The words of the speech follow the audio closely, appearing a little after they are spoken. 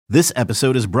This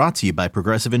episode is brought to you by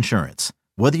Progressive Insurance.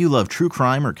 Whether you love true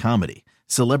crime or comedy,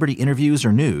 celebrity interviews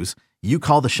or news, you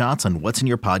call the shots on what's in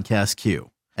your podcast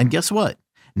queue. And guess what?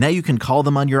 Now you can call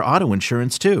them on your auto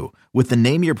insurance too with the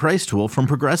Name Your Price tool from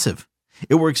Progressive.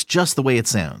 It works just the way it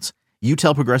sounds. You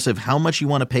tell Progressive how much you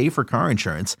want to pay for car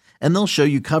insurance, and they'll show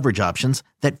you coverage options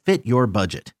that fit your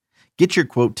budget. Get your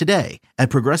quote today at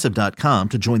Progressive.com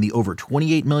to join the over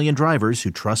 28 million drivers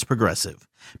who trust Progressive.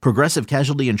 Progressive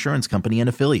Casualty Insurance Company and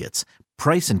Affiliates.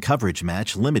 Price and coverage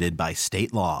match limited by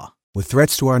state law. With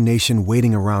threats to our nation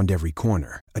waiting around every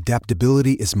corner,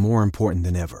 adaptability is more important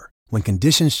than ever. When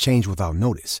conditions change without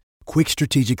notice, quick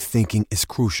strategic thinking is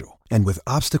crucial. And with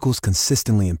obstacles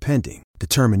consistently impending,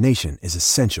 determination is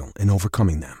essential in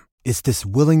overcoming them. It's this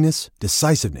willingness,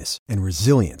 decisiveness, and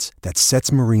resilience that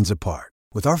sets Marines apart.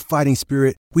 With our fighting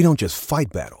spirit, we don't just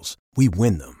fight battles, we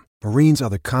win them. Marines are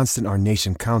the constant our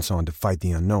nation counts on to fight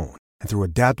the unknown. And through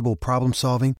adaptable problem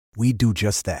solving, we do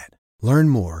just that. Learn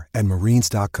more at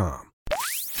marines.com.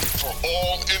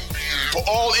 For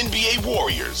all NBA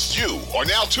warriors, you are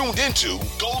now tuned into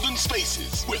Golden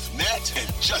Spaces with Nat and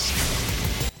Justin.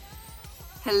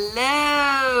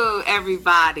 Hello,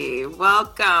 everybody.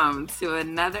 Welcome to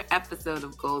another episode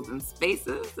of Golden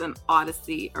Spaces, an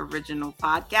Odyssey original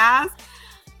podcast.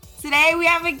 Today we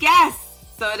have a guest.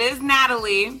 So it is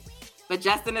Natalie, but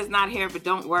Justin is not here, but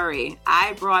don't worry.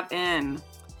 I brought in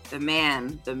the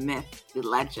man, the myth, the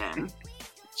legend,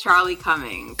 Charlie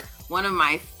Cummings, one of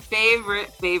my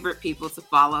favorite people to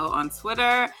follow on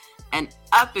Twitter, an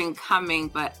up-and-coming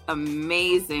but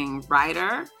amazing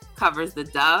writer, covers the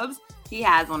Dubs. He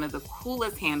has one of the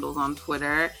coolest handles on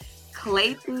Twitter,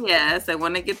 Claytheus. I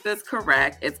want to get this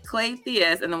correct. It's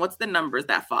Claytheus, and then what's the numbers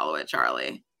that follow it,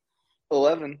 Charlie?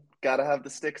 11. Gotta have the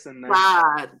sticks in there.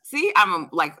 See,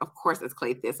 of course it's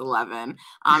Claytheus 11.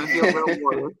 If you're a real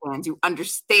Warriors fan, you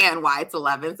understand why it's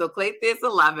 11. So Claytheus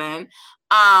 11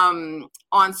 on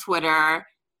Twitter,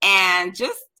 and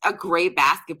just a great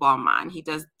basketball mind. He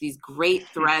does these great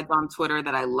threads on Twitter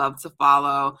that I love to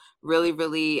follow.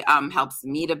 Really helps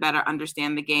me to better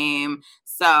understand the game.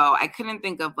 So I couldn't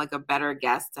think of like a better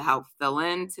guest to help fill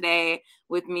in today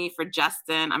with me for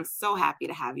Justin. I'm so happy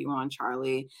to have you on,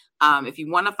 Charlie. If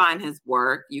you want to find his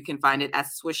work, you can find it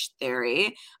at Swish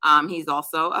Theory. He's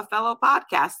also a fellow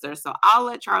podcaster. So I'll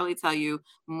let Charlie tell you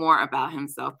more about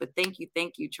himself. But thank you,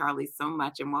 Charlie, so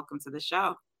much, and welcome to the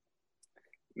show.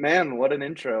 Man, what an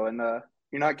intro. And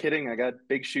you're not kidding. I got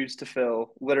big shoes to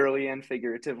fill, literally and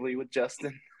figuratively, with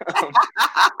Justin.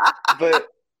 But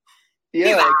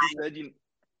yeah, like you said,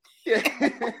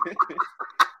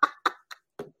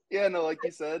 like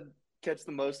you said, catch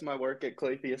the most of my work at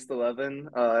Claytheus 11.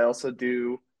 I also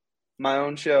do my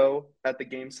own show at the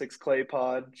Game 6 Clay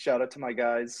Pod. Shout out to my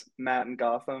guys, Matt and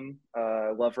Gotham.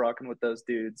 I love rocking with those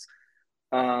dudes.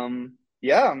 I'm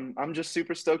just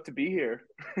super stoked to be here.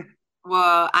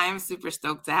 Well, I am super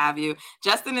stoked to have you.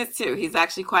 Justin is too. He's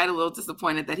actually quite a little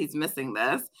disappointed that he's missing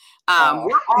this.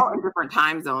 We're all in different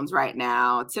time zones right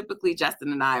now. Typically,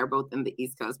 Justin and I are both in the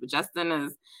East Coast, but Justin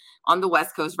is on the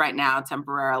West Coast right now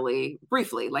temporarily,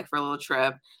 briefly, like for a little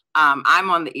trip.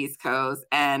 I'm on the East Coast,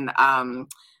 and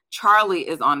Charlie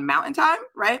is on Mountain Time,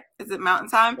 right? Is it Mountain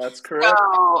Time? That's correct.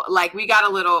 So, we got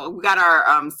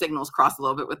our signals crossed a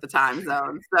little bit with the time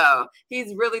zone. So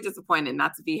he's really disappointed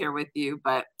not to be here with you,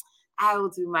 but I will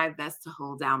do my best to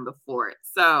hold down the fort.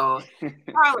 So,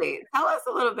 Charlie, tell us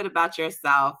a little bit about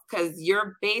yourself, because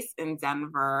you're based in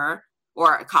Denver,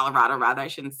 or Colorado, rather. I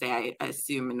shouldn't say I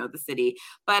assume and know the city.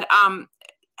 But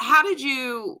how did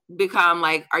you become,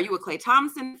 are you a Klay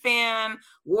Thompson fan,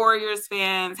 Warriors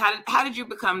fans? How did you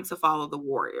become to follow the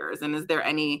Warriors? And is there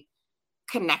any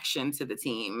connection to the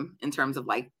team in terms of,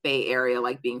 Bay Area,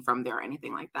 being from there or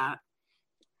anything like that?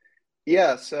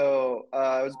 Yeah, so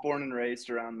I was born and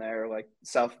raised around there,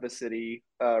 south of the city,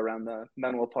 around the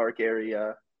Menlo Park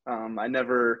area. I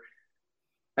never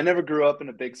grew up in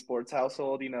a big sports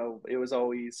household. It was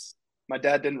always, my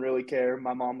dad didn't really care.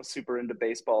 My mom was super into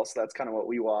baseball, so that's kind of what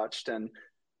we watched. And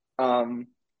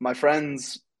my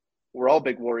friends were all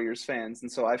big Warriors fans,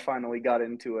 and so I finally got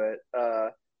into it.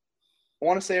 I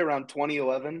want to say around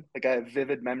 2011. I have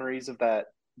vivid memories of that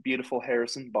beautiful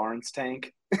Harrison Barnes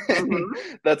tank. Mm-hmm.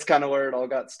 That's kind of where it all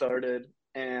got started.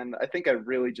 And I think I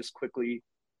really just quickly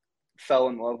fell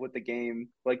in love with the game.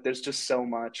 There's just so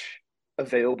much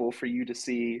available for you to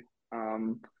see.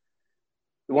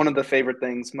 One of the favorite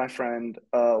things, my friend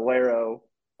Laro,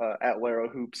 at Laro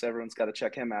Hoops, everyone's got to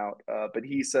check him out. But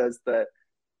he says that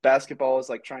basketball is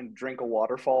like trying to drink a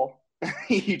waterfall.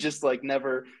 You just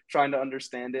never trying to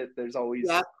understand it. There's always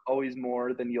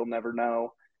more than you'll never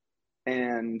know.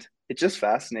 And it just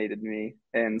fascinated me.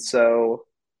 And so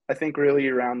I think really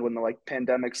around when the like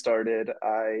pandemic started,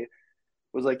 I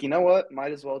was like, you know what,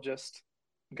 might as well just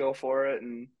go for it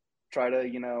and try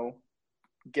to,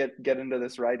 get into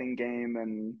this writing game,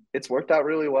 and it's worked out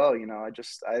really well.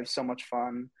 I have so much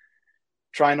fun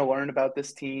trying to learn about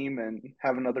this team and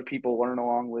having other people learn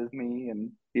along with me,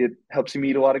 and it helps you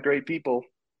meet a lot of great people.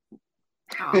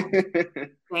 Oh,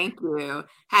 thank you.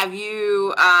 Have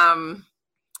you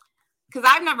because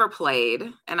I've never played,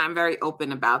 and I'm very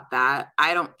open about that.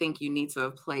 I don't think you need to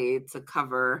have played to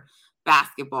cover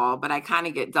basketball, but I kind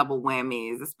of get double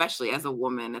whammies, especially as a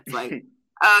woman. It's like,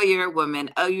 oh, you're a woman.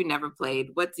 Oh, you never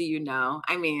played. What do you know?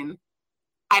 I mean,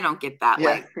 I don't get that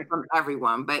Yeah. from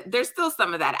everyone, but there's still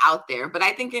some of that out there. But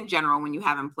I think in general, when you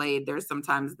haven't played, there's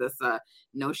sometimes this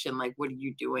notion like, what are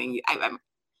you doing?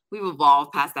 We've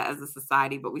evolved past that as a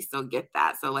society, but we still get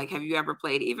that. So like, have you ever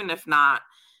played, even if not,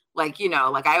 like,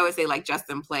 like I always say, like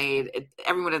Justin played,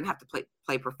 everyone doesn't have to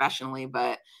play professionally,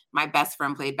 but my best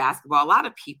friend played basketball. A lot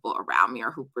of people around me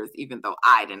are hoopers, even though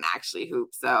I didn't actually hoop.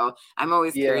 So I'm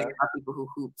always curious about people who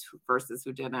hooped versus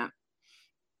who didn't.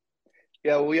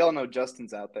 Yeah, well, we all know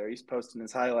Justin's out there. He's posting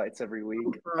his highlights every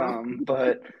week. Mm-hmm.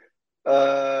 But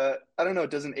I don't know.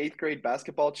 Does an 8th grade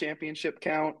basketball championship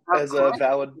count as a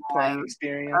valid playing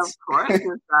experience? Of course it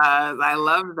does. I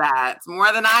love that. It's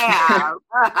more than I have.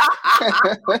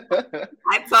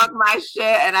 I talk my shit,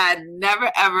 and I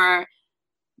never ever,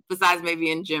 besides maybe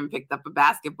in gym, picked up a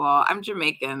basketball. I'm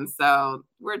Jamaican, so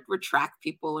we're track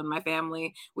people in my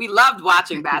family. We loved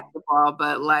watching basketball,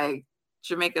 but like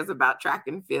Jamaica's about track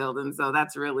and field, and so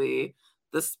that's really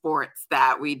the sports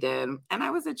that we did. And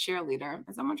I was a cheerleader.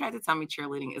 And someone tried to tell me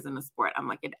cheerleading isn't a sport. I'm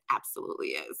like, it absolutely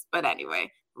is. But anyway,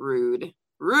 rude.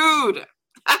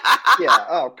 Yeah.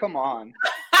 Oh, come on.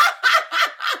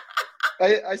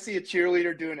 I see a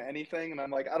cheerleader doing anything, and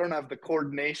I'm like, I don't have the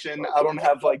coordination. I don't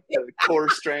have like the core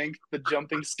strength, the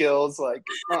jumping skills. Like,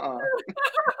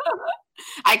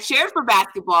 I cheered for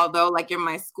basketball though. Like in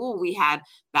my school, we had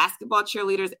basketball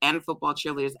cheerleaders and football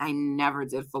cheerleaders. I never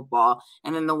did football.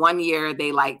 And then the one year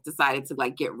they like decided to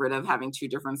like get rid of having 2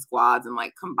 different squads and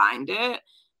like combined it.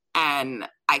 And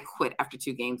I quit after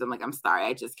 2 games. I'm like, I'm sorry,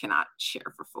 I just cannot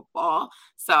cheer for football.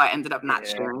 So I ended up not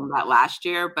cheering that last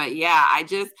year. But yeah,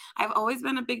 I've always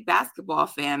been a big basketball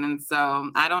fan. And so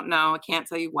I don't know, I can't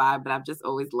tell you why, but I've just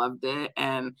always loved it.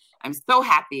 And I'm so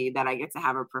happy that I get to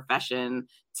have a profession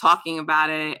talking about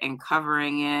it and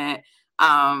covering it.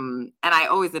 And I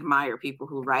always admire people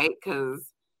who write, because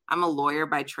I'm a lawyer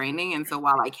by training. And so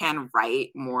while I can write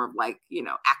more of like,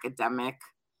 academic,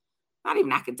 not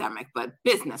even academic, but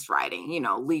business writing,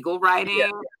 legal writing. Yeah.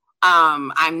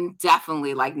 I'm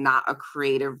definitely like not a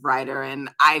creative writer, and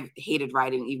I've hated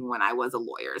writing even when I was a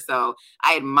lawyer. So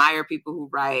I admire people who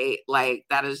write. Like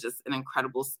that is just an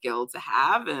incredible skill to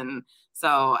have. And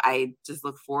so I just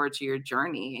look forward to your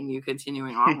journey and you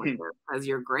continuing on with it, because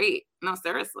you're great. No,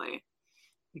 seriously.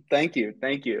 Thank you.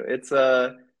 It's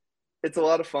a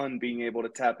lot of fun being able to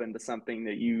tap into something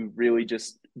that you really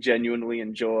just genuinely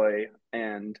enjoy.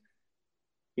 And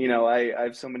I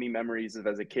have so many memories of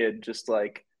as a kid, just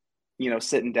like,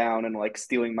 sitting down and like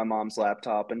stealing my mom's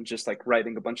laptop and just like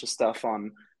writing a bunch of stuff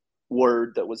on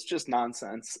Word that was just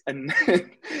nonsense. And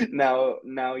now,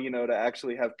 to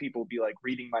actually have people be like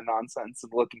reading my nonsense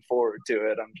and looking forward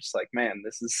to it, I'm just like, man,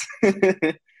 this is,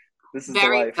 this is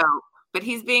very the life. dope. But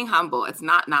he's being humble. It's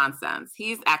not nonsense.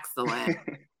 He's excellent.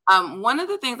 One of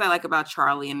the things I like about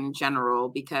Charlie in general,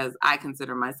 because I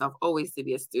consider myself always to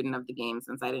be a student of the game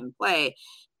since I didn't play,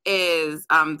 is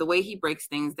the way he breaks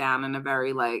things down in a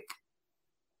very like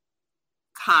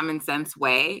common sense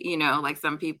way. Like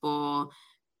some people,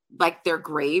 like they're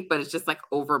great, but it's just like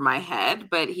over my head.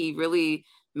 But he really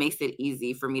makes it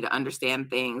easy for me to understand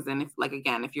things. And if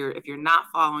you're not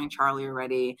following Charlie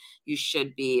already, you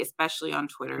should be, especially on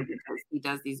Twitter, because he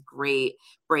does these great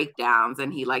breakdowns,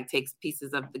 and he like takes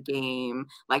pieces of the game,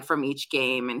 like from each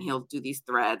game, and he'll do these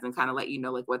threads and kind of let you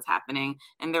know like what's happening,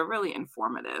 and they're really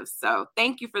informative. So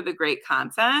thank you for the great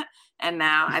content. And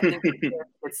now I think we can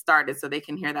get started so they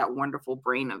can hear that wonderful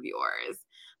brain of yours.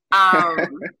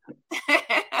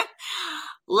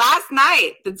 Last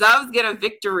night, the Doves get a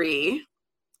victory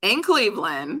in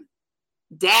Cleveland,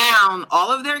 down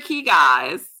all of their key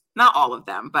guys, not all of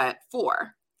them, but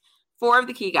four of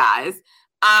the key guys.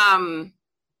 Let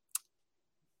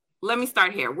me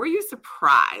start here. Were you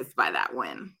surprised by that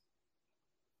win?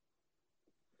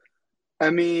 I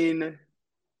mean,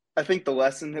 I think the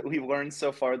lesson that we've learned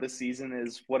so far this season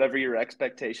is whatever your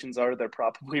expectations are, they're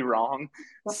probably wrong.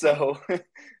 So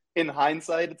in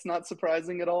hindsight, it's not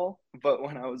surprising at all. But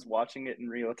when I was watching it in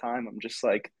real time, I'm just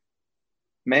like,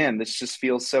 man, this just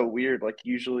feels so weird. Like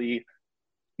usually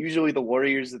usually the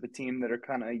Warriors are the team that are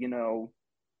kind of,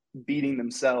 beating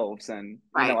themselves. And,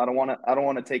 Right. I don't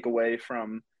want to take away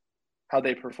from how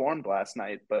they performed last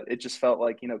night, but it just felt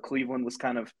like, Cleveland was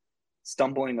kind of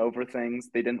stumbling over things.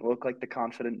 They didn't look like the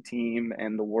confident team,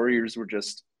 and the Warriors were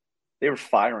they were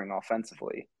firing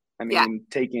offensively. I mean,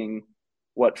 taking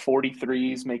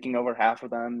 43s, making over half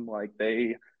of them, like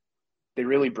they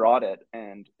really brought it.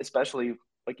 And especially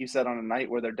like you said, on a night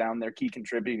where they're down their key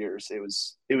contributors, it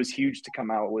was huge to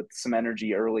come out with some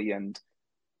energy early. And,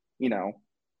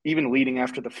 even leading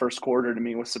after the first quarter to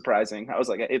me was surprising. I was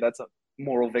like, hey, that's a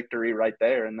moral victory right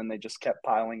there. And then they just kept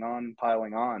piling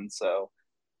on. So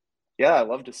yeah, I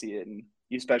love to see it. And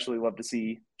you especially love to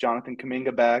see Jonathan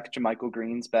Kuminga back, JaMychal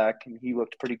Green's back, and he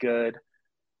looked pretty good.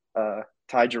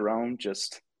 Ty Jerome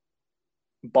just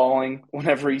balling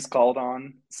whenever he's called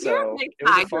on. So you're a big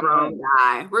Ty Jerome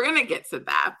guy. We're gonna get to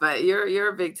that, but you're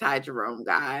a big Ty Jerome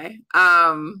guy.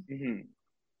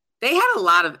 They had a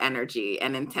lot of energy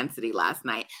and intensity last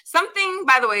night. Something,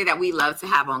 by the way, that we love to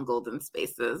have on Golden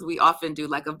Spaces. We often do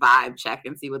like a vibe check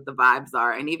and see what the vibes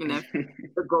are. And even if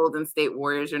the Golden State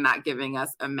Warriors are not giving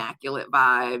us immaculate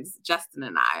vibes, Justin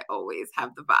and I always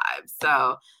have the vibes.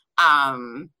 So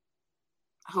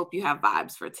hope you have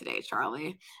vibes for today,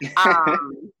 Charlie.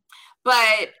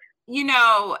 But,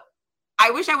 I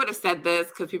wish I would have said this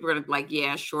because people are going to be like,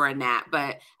 yeah, sure, and that.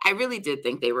 But I really did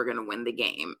think they were going to win the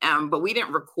game. But we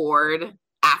didn't record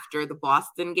after the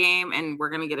Boston game. And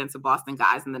we're going to get into Boston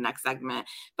guys in the next segment.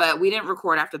 But we didn't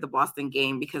record after the Boston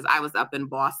game because I was up in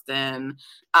Boston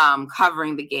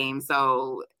covering the game.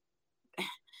 So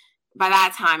by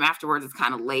that time afterwards, it's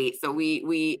kind of late. So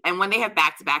and when they have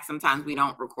back-to-back, sometimes we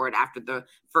don't record after the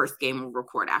first game, we'll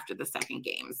record after the second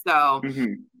game. So,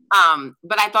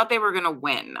 but I thought they were going to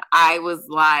win. I was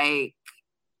like,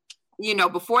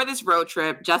 before this road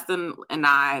trip, Justin and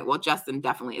I, well, Justin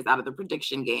definitely is out of the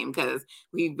prediction game because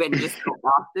we've been just so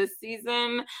off this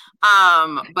season.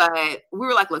 But we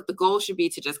were like, look, the goal should be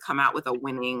to just come out with a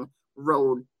winning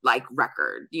road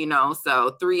record,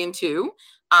 so 3-2,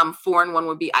 4-1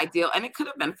 would be ideal. And it could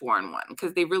have been 4-1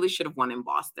 because they really should have won in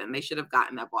Boston. They should have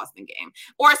gotten that Boston game,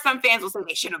 or some fans will say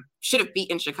they should have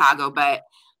beaten Chicago. But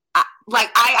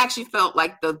I actually felt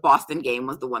like the Boston game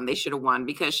was the one they should have won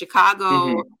because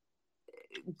Chicago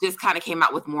just kind of came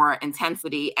out with more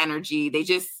intensity, energy. They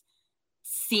just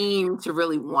seemed to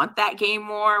really want that game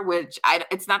more, which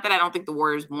it's not that I don't think the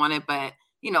Warriors won it, but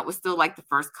it was still like the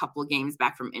first couple of games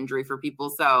back from injury for people.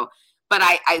 So, but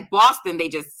Boston, they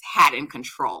just had in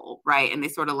control, right? And they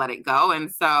sort of let it go. And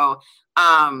so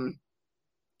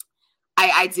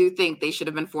I do think they should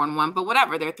have been 4-1, but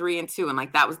whatever, they're 3-2.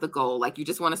 And that was the goal. You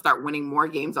just want to start winning more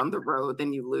games on the road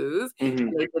than you lose. They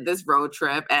did this road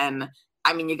trip. And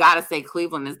I mean, you got to say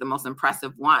Cleveland is the most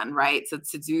impressive one, right?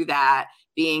 To do that,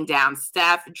 being down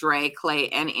Steph, Dre, Clay,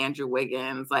 and Andrew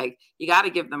Wiggins, you got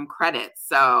to give them credit.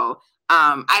 So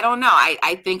I don't know.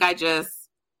 I think I just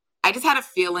had a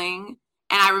feeling,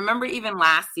 and I remember even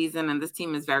last season, and this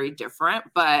team is very different,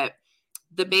 but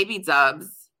the Baby Dubs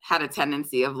had a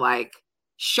tendency of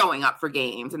showing up for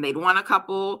games, and they'd won a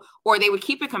couple, or they would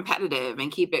keep it competitive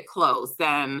and keep it close.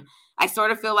 And I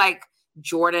sort of feel like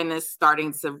Jordan is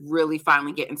starting to really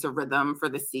finally get into rhythm for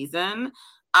the season.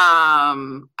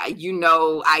 I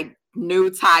knew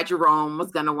Ty Jerome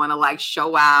was going to want to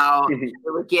show out. They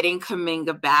were getting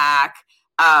Kuminga back.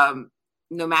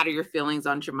 No matter your feelings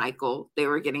on JaMychal, they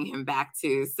were getting him back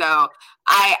too. So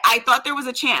I thought there was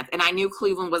a chance, and I knew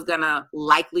Cleveland was going to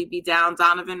likely be down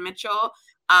Donovan Mitchell.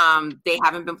 They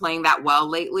haven't been playing that well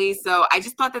lately. So I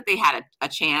just thought that they had a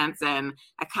chance, and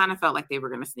I kind of felt like they were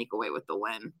going to sneak away with the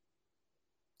win.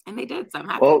 And they did, so I'm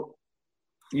happy. Well,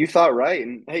 you thought right.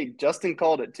 And hey, Justin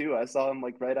called it too. I saw him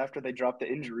right after they dropped the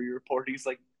injury report. He's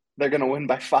like, they're going to win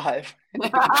by 5. He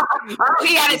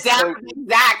had it down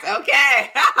exact. Okay.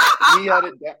 He had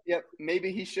it down. Yep.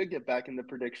 Maybe he should get back in the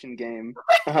prediction game.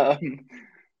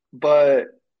 But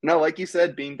no, like you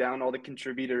said, being down all the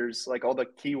contributors, all the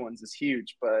key ones is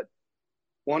huge. But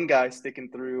one guy sticking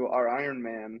through, our Iron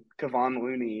Man, Kevon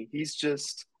Looney, he's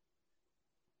just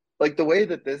the way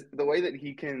that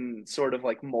he can sort of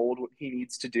mold what he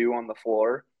needs to do on the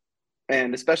floor.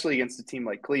 And especially against a team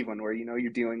like Cleveland, where,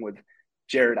 you're dealing with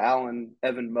Jared Allen,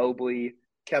 Evan Mobley,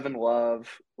 Kevin Love,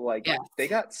 they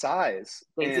got size.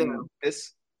 They do.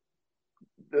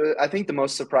 I think the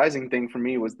most surprising thing for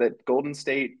me was that Golden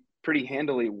State pretty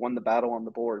handily won the battle on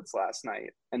the boards last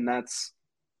night. And that's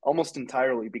almost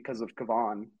entirely because of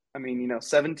Kevon. I mean,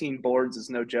 17 boards is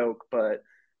no joke, but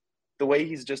the way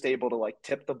he's just able to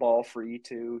tip the ball free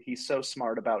too, he's so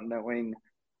smart about knowing,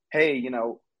 hey,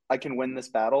 I can win this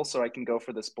battle, so I can go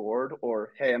for this board,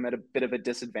 or hey, I'm at a bit of a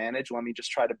disadvantage. Let me just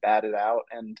try to bat it out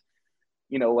and,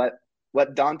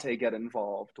 let Dante get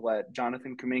involved, let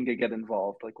Jonathan Kuminga get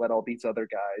involved, like let all these other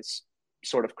guys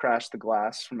sort of crash the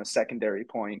glass from a secondary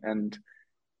point and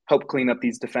help clean up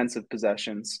these defensive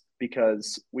possessions,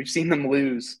 because we've seen them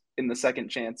lose in the second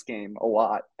chance game a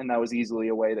lot, and that was easily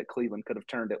a way that Cleveland could have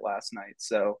turned it last night.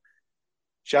 So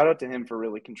shout out to him for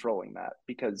really controlling that,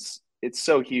 because it's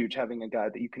so huge having a guy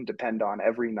that you can depend on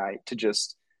every night to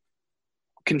just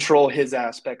control his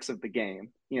aspects of the game.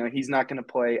 He's not going to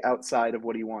play outside of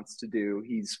what he wants to do.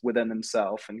 He's within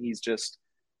himself, and he's just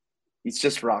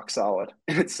rock solid.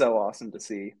 And it's so awesome to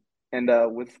see. And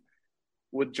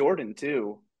with Jordan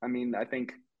too, I mean, I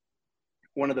think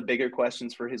one of the bigger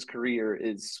questions for his career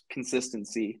is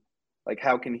consistency. Like,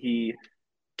 how can he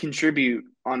contribute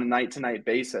on a night-to-night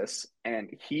basis? And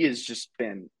he has just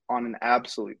been on an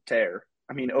absolute tear.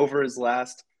 I mean, over his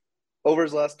last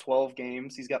 12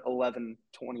 games, he's got 11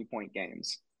 20-point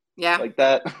games. Yeah. Like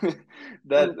that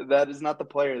that is not the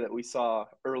player that we saw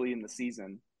early in the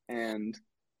season. And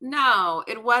no,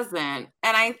 it wasn't.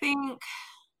 And I think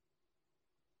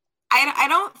I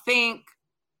don't think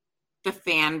the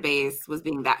fan base was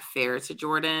being that fair to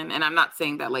Jordan. And I'm not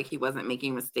saying that like he wasn't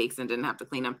making mistakes and didn't have to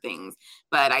clean up things,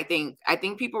 but I think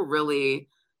people really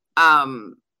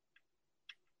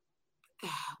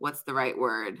what's the right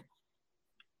word?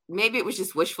 Maybe it was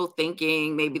just wishful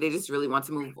thinking. Maybe they just really want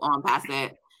to move on past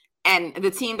it. And the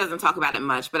team doesn't talk about it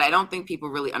much, but I don't think people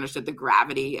really understood the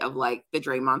gravity of like the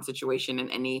Draymond situation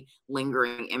and any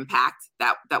lingering impact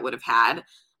that would have had.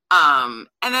 And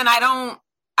then I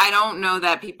don't know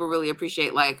that people really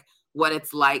appreciate like what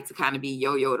it's like to kind of be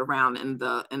yo-yoed around in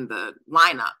the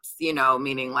lineups,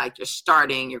 meaning like you're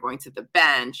starting, you're going to the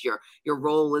bench, your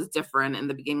role is different. In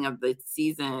the beginning of the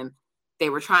season,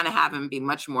 they were trying to have him be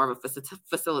much more of a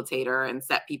facilitator and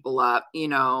set people up,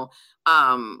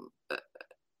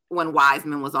 when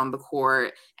Wiseman was on the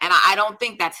court. And I don't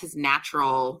think that's his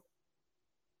natural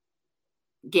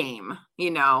game.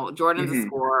 Jordan's a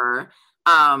scorer.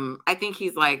 I think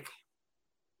he's like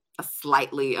a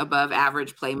slightly above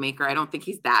average playmaker. I don't think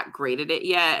he's that great at it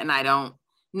yet. And I don't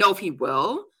know if he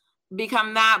will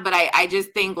become that, but I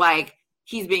just think like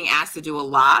he's being asked to do a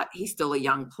lot. He's still a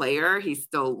young player. He's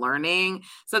still learning.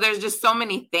 So there's just so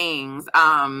many things.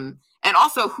 And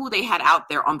also who they had out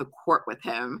there on the court with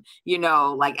him,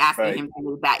 like asking him to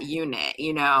move that unit,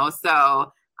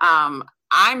 So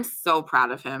I'm so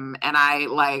proud of him. And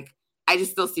I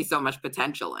just still see so much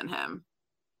potential in him.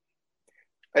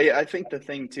 I think the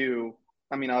thing too,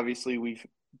 I mean, obviously we've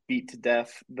beat to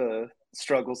death the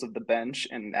struggles of the bench,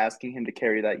 and asking him to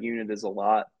carry that unit is a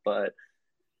lot. But,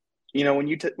 when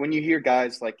you hear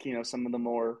guys like, some of the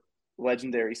more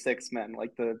legendary six men,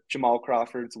 like the Jamal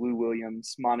Crawfords, Lou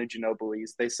Williams, Manu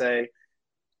Ginobilis, they say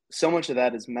so much of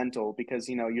that is mental, because,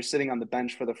 you're sitting on the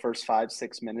bench for the first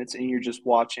 5-6 minutes and you're just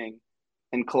watching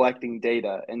and collecting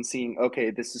data and seeing,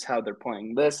 okay, this is how they're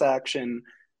playing this action.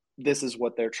 This is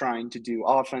what they're trying to do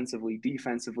offensively,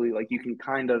 defensively. Like, you can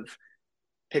kind of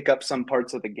pick up some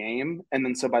parts of the game. And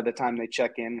then so by the time they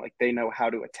check in, like, they know how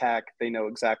to attack. They know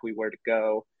exactly where to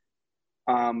go.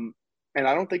 And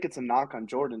I don't think it's a knock on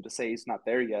Jordan to say he's not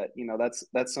there yet.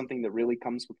 That's something that really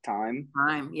comes with time.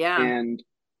 Yeah. And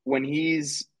when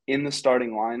he's in the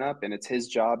starting lineup and it's his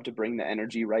job to bring the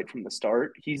energy right from the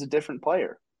start, he's a different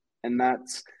player. And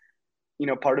that's,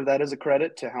 part of that is a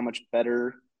credit to how much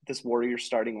better this Warriors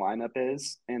starting lineup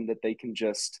is, and that they can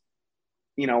just,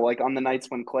 like on the nights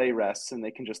when Clay rests, and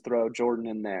they can just throw Jordan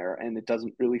in there and it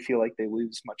doesn't really feel like they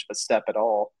lose much of a step at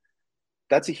all.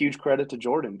 That's a huge credit to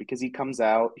Jordan, because he comes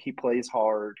out, he plays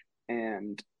hard,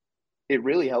 and it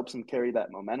really helps him carry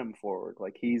that momentum forward.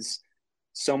 Like, he's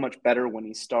so much better when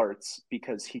he starts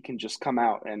because he can just come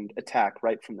out and attack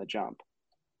right from the jump.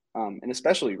 And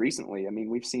especially recently, I mean,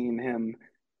 we've seen him,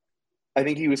 I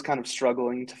think he was kind of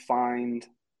struggling to find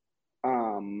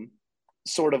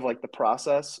sort of like the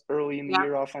process early in the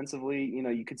year offensively.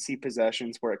 You could see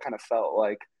possessions where it kind of felt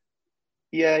like,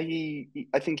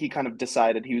 I think he kind of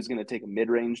decided he was going to take a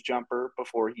mid-range jumper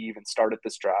before he even started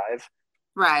this drive.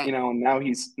 Right. And now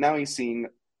he's seeing,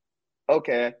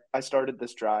 okay, I started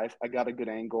this drive. I got a good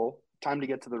angle. Time to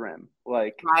get to the rim.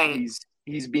 Like,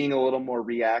 he's being a little more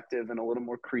reactive and a little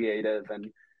more creative. And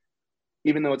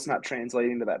even though it's not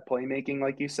translating to that playmaking,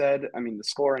 like you said, I mean, the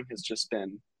scoring has just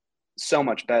been so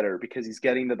much better because he's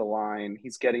getting to the line,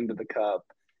 he's getting to the cup.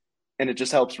 And it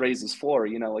just helps raise his floor.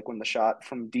 Like when the shot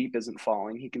from deep isn't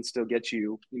falling, he can still get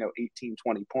you, 18,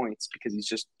 20 points because he's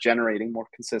just generating more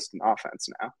consistent offense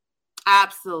now.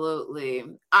 Absolutely.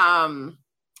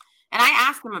 And I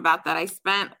asked him about that. I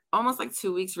spent almost like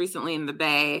 2 weeks recently in the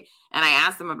Bay, and I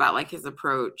asked him about like his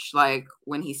approach, like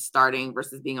when he's starting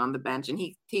versus being on the bench. And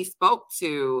he spoke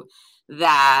to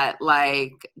that,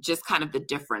 like just kind of the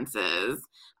differences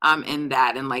in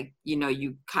that. And like, you know,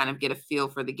 you kind of get a feel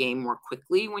for the game more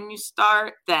quickly when you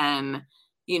start than,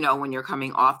 you know, when you're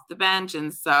coming off the bench.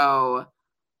 And so,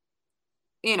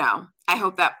 you know, I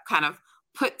hope that kind of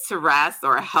put to rest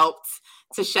or helped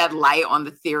to shed light on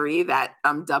the theory that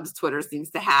Dub's Twitter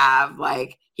seems to have,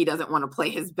 like he doesn't want to play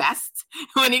his best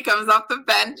when he comes off the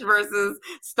bench versus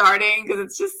starting, because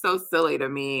it's just so silly to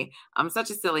me.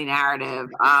 Such a silly narrative.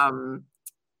 And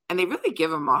they really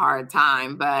give him a hard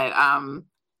time, but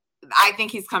I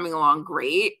think he's coming along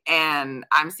great, and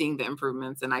I'm seeing the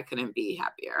improvements, and I couldn't be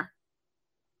happier.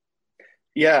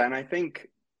 Yeah, and I think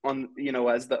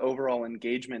as the overall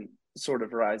engagement sort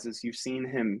of rises, you've seen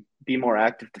him be more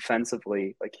active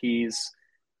defensively. Like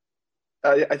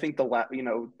I think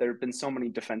there have been so many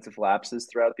defensive lapses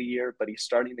throughout the year, but he's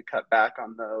starting to cut back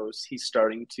on those. He's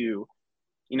starting to,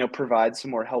 provide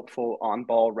some more helpful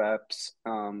on-ball reps,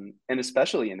 and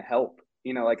especially in help.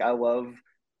 Like I love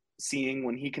seeing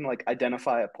when he can like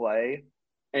identify a play,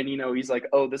 and he's like,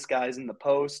 oh, this guy's in the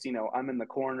post. I'm in the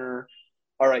corner.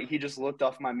 All right, he just looked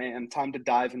off my man. Time to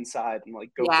dive inside and like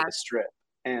go for the strip.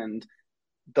 And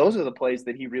those are the plays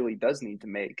that he really does need to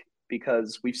make,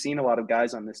 because we've seen a lot of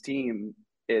guys on this team.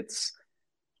 It's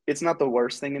not the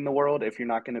worst thing in the world if you're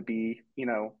not going to be,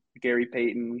 Gary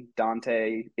Payton,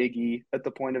 Dante, Iggy at the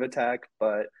point of attack.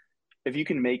 But if you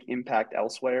can make impact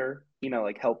elsewhere,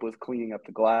 like help with cleaning up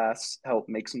the glass, help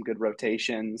make some good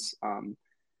rotations,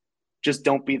 just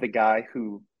don't be the guy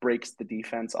who breaks the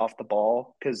defense off the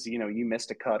ball because, you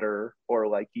missed a cutter or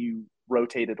like you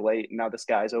rotated late and now this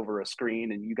guy's over a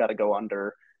screen and you got to go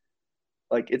under.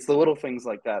 Like it's the little things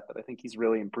like that I think he's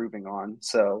really improving on.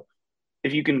 So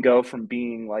if you can go from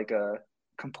being like a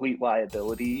complete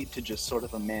liability to just sort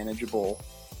of a manageable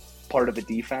part of a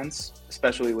defense,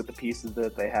 especially with the pieces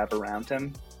that they have around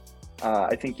him,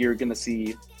 I think you're going to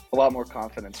see a lot more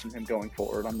confidence from him going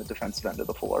forward on the defensive end of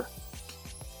the floor.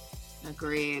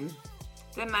 Agreed.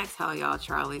 Didn't I tell y'all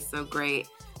Charlie's so great?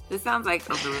 This sounds like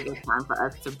a really good time for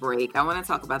us to break. I want to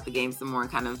talk about the game some more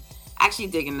and kind of actually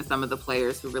dig into some of the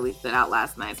players who really stood out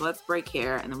last night. So let's break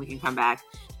here and then we can come back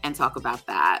and talk about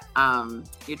that.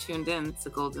 You're tuned in to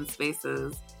Golden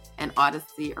Spaces, an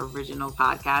Odyssey original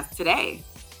podcast today.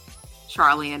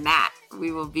 Charlie and Nat.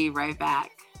 We will be right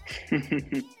back.